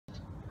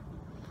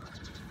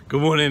Good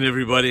morning,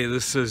 everybody.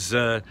 This is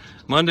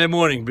Monday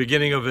morning,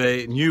 beginning of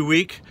a new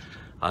week.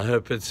 I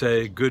hope it's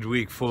a good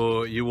week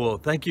for you all.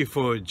 Thank you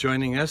for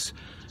joining us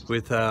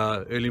with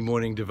our early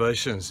morning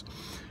devotions.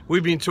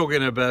 We've been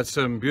talking about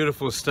some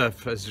beautiful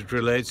stuff as it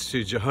relates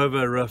to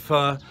Jehovah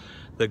Rapha,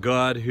 the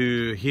God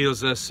who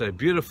heals us, a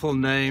beautiful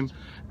name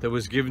that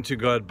was given to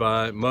God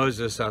by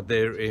Moses out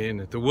there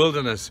in the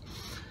wilderness.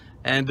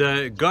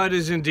 And God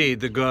is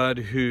indeed the God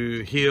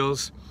who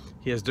heals.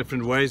 He has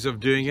different ways of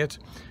doing it.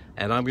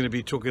 And I'm going to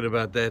be talking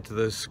about that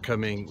this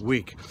coming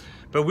week.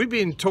 But we've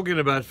been talking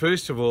about,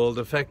 first of all,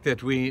 the fact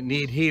that we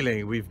need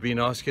healing. We've been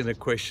asking the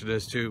question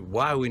as to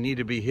why we need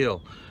to be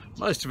healed.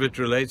 Most of it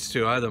relates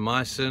to either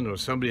my sin or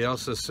somebody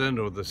else's sin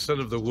or the sin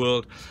of the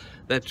world.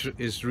 That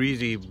is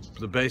really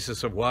the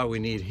basis of why we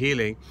need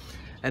healing.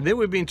 And then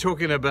we've been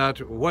talking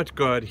about what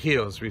God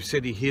heals. We've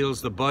said He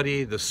heals the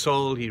body, the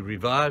soul, He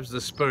revives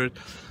the spirit.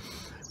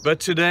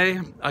 But today,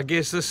 I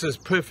guess this is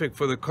perfect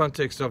for the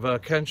context of our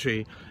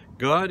country.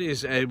 God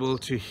is able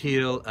to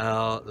heal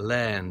our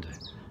land.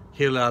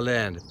 Heal our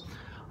land.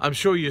 I'm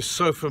sure you're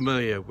so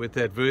familiar with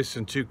that verse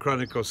in 2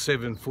 Chronicles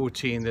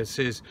 7:14 that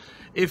says,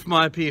 "If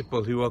my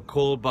people who are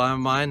called by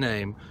my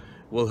name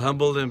will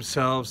humble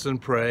themselves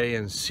and pray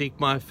and seek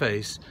my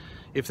face,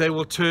 if they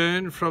will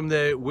turn from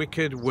their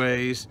wicked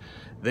ways,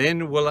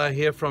 then will I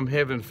hear from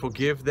heaven,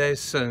 forgive their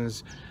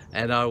sins,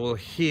 and I will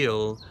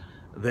heal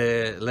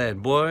their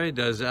land." Boy,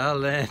 does our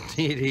land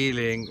need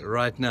healing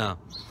right now.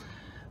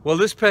 Well,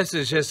 this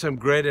passage has some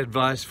great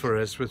advice for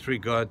us with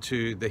regard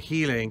to the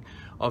healing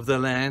of the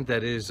land,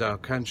 that is our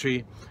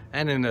country,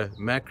 and in a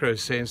macro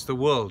sense, the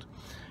world.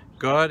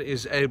 God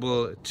is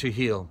able to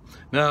heal.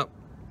 Now,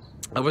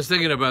 I was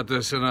thinking about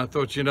this and I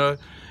thought,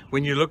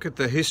 when you look at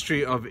the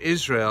history of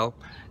Israel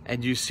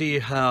and you see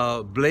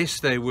how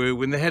blessed they were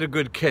when they had a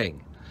good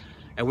king,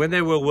 and when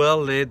they were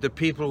well led, the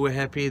people were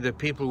happy, the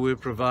people were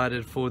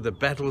provided for, the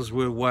battles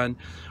were won,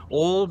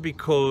 all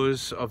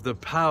because of the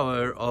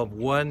power of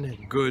one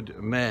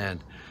good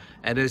man.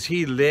 And as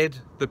he led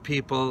the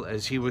people,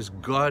 as he was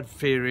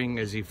God-fearing,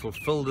 as he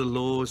fulfilled the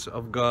laws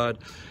of God,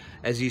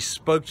 as he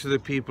spoke to the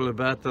people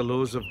about the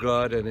laws of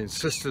God and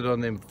insisted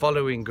on them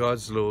following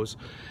God's laws,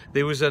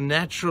 there was a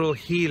natural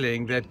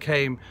healing that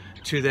came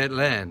to that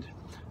land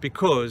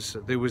because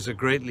there was a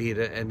great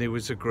leader and there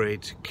was a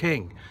great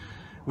king.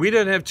 We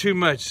don't have too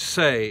much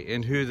say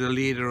in who the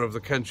leader of the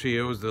country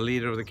is, the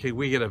leader of the king.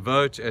 We get a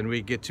vote and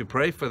we get to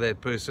pray for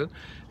that person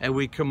and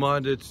we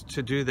commanded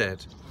to do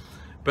that.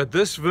 But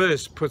this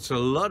verse puts a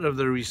lot of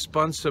the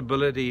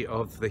responsibility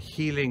of the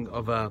healing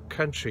of our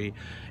country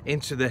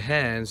into the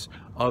hands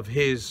of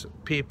His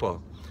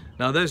people.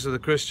 Now, those are the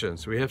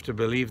Christians. We have to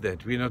believe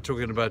that. We're not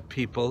talking about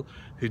people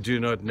who do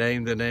not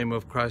name the name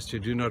of Christ, who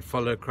do not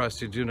follow Christ,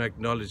 who do not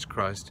acknowledge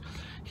Christ.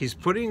 He's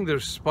putting the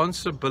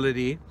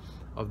responsibility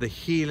of the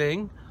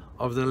healing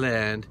of the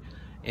land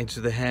into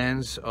the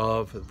hands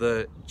of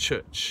the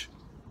church.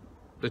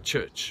 The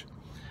church.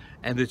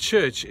 And the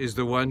church is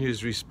the one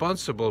who's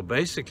responsible,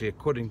 basically,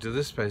 according to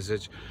this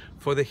passage,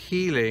 for the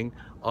healing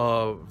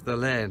of the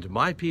land.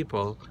 My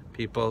people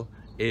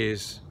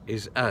is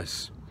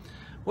us.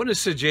 I want to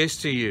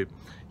suggest to you,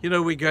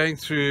 we're going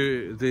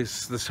through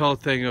this whole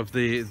thing of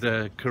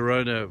the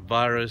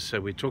coronavirus,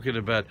 and we're talking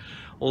about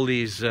all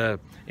these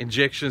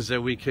injections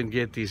that we can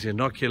get, these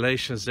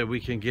inoculations that we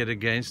can get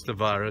against the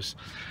virus.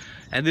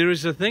 And there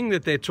is a thing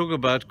that they talk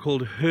about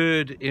called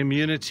herd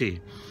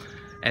immunity.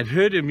 And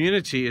herd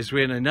immunity is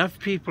when enough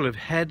people have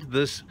had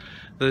this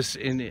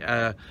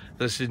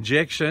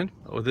injection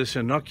or this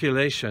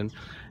inoculation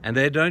and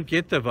they don't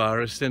get the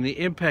virus, then the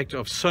impact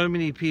of so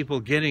many people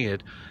getting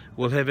it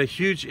will have a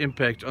huge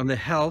impact on the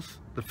health,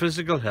 the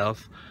physical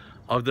health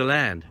of the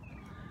land.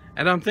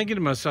 And I'm thinking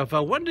to myself,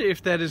 I wonder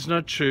if that is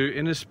not true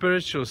in a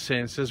spiritual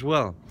sense as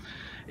well.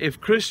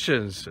 If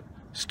Christians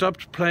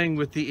stopped playing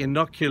with the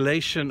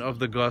inoculation of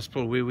the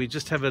gospel, where we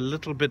just have a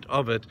little bit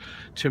of it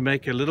to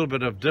make a little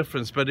bit of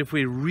difference, but if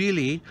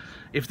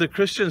the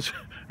Christians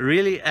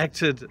really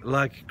acted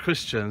like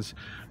Christians,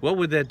 what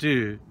would that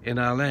do in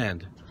our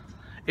land?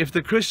 If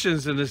the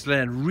Christians in this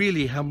land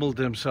really humbled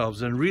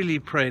themselves and really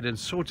prayed and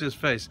sought His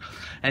face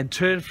and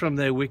turned from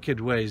their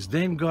wicked ways,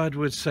 then God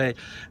would say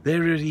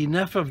there is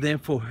enough of them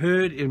for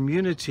herd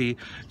immunity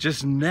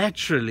just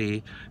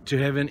naturally to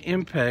have an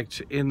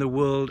impact in the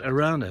world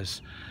around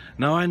us.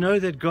 Now, I know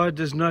that God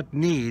does not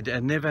need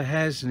and never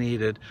has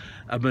needed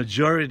a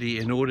majority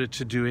in order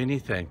to do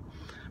anything.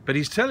 But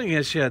He's telling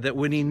us here that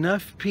when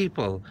enough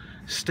people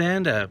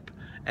stand up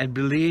and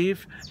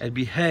believe and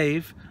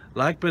behave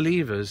like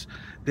believers,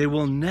 there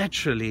will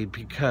naturally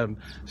become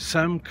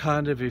some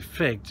kind of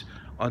effect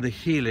on the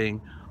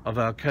healing of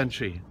our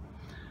country.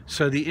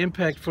 So the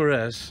impact for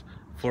us,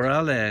 for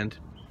our land,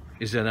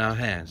 is in our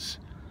hands.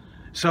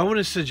 So I want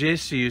to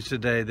suggest to you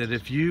today that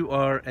if you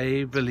are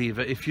a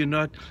believer, if you're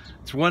not,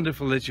 it's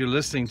wonderful that you're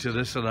listening to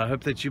this, and I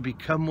hope that you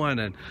become one,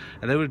 and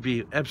that would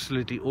be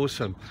absolutely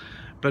awesome.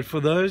 But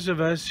for those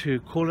of us who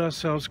call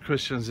ourselves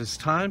Christians, it's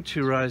time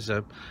to rise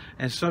up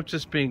and stop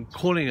just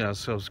calling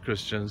ourselves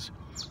Christians,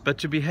 but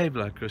to behave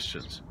like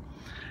Christians.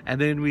 and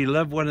then we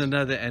love one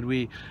another, and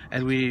we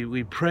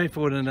pray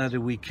for one another,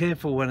 we care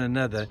for one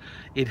another,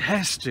 it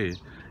has to,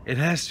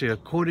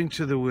 according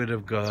to the Word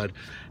of God,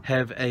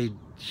 have a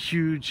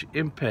huge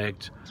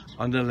impact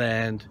on the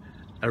land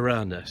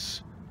around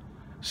us.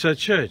 So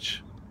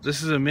church,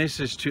 this is a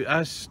message to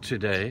us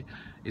today.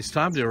 It's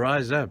time to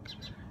rise up.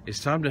 It's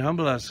time to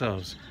humble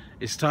ourselves.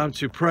 It's time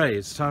to pray.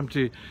 It's time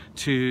to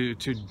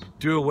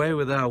do away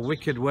with our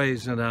wicked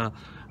ways and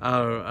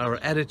our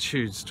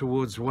attitudes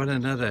towards one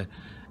another.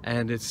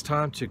 And it's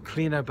time to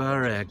clean up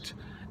our act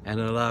and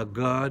allow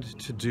God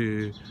to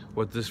do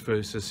what this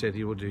verse has said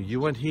He will do. You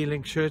want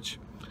healing, church?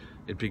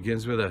 It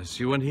begins with us.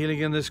 You want healing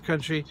in this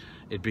country?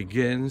 It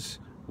begins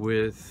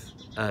with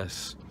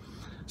us.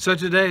 So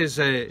today is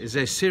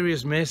a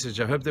serious message.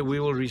 I hope that we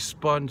will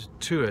respond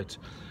to it.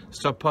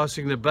 Stop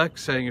passing the buck,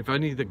 saying if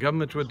only the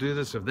government would do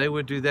this, if they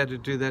would do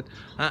that.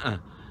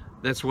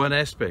 That's one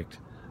aspect.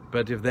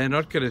 But if they're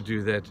not going to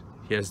do that,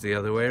 here's the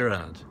other way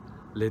around.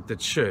 Let the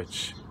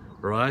church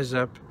rise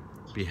up,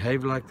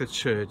 behave like the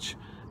church,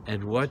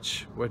 and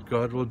watch what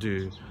God will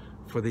do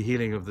for the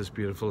healing of this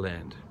beautiful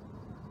land.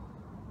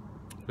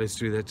 Let's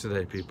do that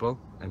today, people,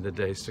 and the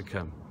days to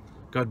come.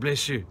 God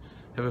bless you.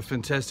 Have a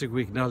fantastic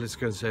week. Now let's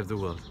go and save the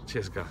world.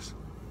 Cheers, guys.